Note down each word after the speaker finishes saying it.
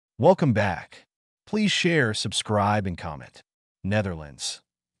Welcome back. Please share, subscribe, and comment. Netherlands.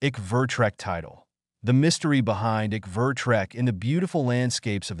 Ik Vertrek title. The mystery behind Ik Vertrek in the beautiful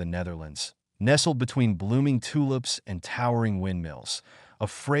landscapes of the Netherlands, nestled between blooming tulips and towering windmills. A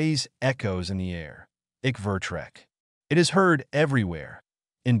phrase echoes in the air. Ik Vertrek. It is heard everywhere.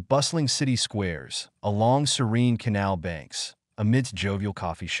 In bustling city squares, along serene canal banks, amidst jovial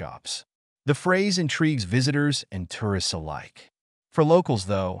coffee shops. The phrase intrigues visitors and tourists alike. For locals,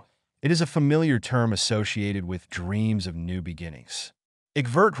 though, it is a familiar term associated with dreams of new beginnings. Ik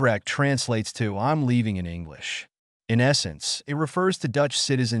Vertrek translates to I'm leaving in English. In essence, it refers to Dutch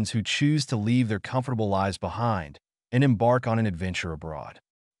citizens who choose to leave their comfortable lives behind and embark on an adventure abroad.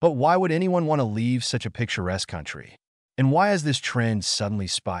 But why would anyone want to leave such a picturesque country? And why has this trend suddenly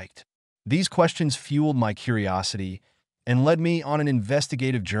spiked? These questions fueled my curiosity and led me on an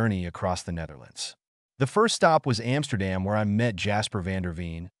investigative journey across the Netherlands. The first stop was Amsterdam, where I met Jasper van der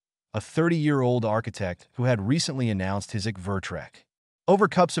Veen, a 30-year-old architect who had recently announced his Ik Vertrek. Over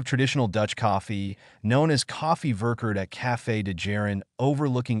cups of traditional Dutch coffee, known as Koffie Verkeerd at Café de Jaren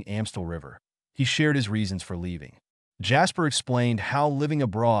overlooking Amstel River, he shared his reasons for leaving. Jasper explained how living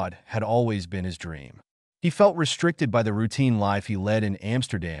abroad had always been his dream. He felt restricted by the routine life he led in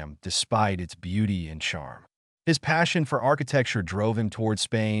Amsterdam despite its beauty and charm. His passion for architecture drove him towards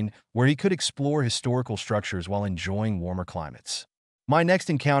Spain, where he could explore historical structures while enjoying warmer climates. My next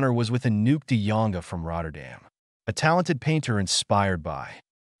encounter was with Anouk de Jonge from Rotterdam. A talented painter inspired by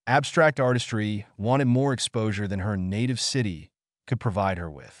abstract artistry, wanted more exposure than her native city could provide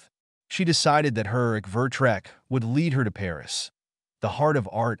her with. She decided that her Ik Vertrek would lead her to Paris, the heart of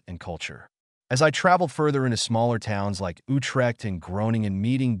art and culture. As I traveled further into smaller towns like Utrecht and Groningen,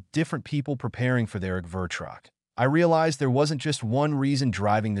 meeting different people preparing for their Ik Vertrek, I realized there wasn't just one reason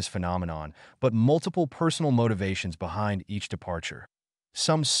driving this phenomenon, but multiple personal motivations behind each departure.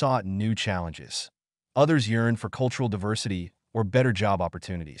 Some sought new challenges. Others yearned for cultural diversity or better job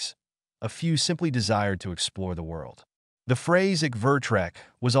opportunities. A few simply desired to explore the world. The phrase Ik Vertrek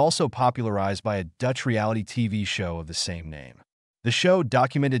was also popularized by a Dutch reality TV show of the same name. The show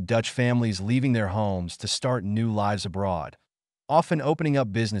documented Dutch families leaving their homes to start new lives abroad, often opening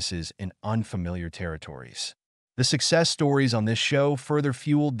up businesses in unfamiliar territories. The success stories on this show further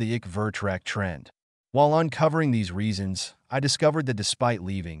fueled the Ik Vertrek trend. While uncovering these reasons, I discovered that despite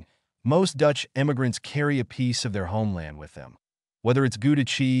leaving, most Dutch immigrants carry a piece of their homeland with them, whether it's Gouda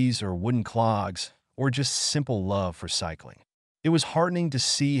cheese or wooden clogs, or just simple love for cycling. It was heartening to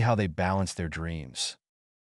see how they balanced their dreams.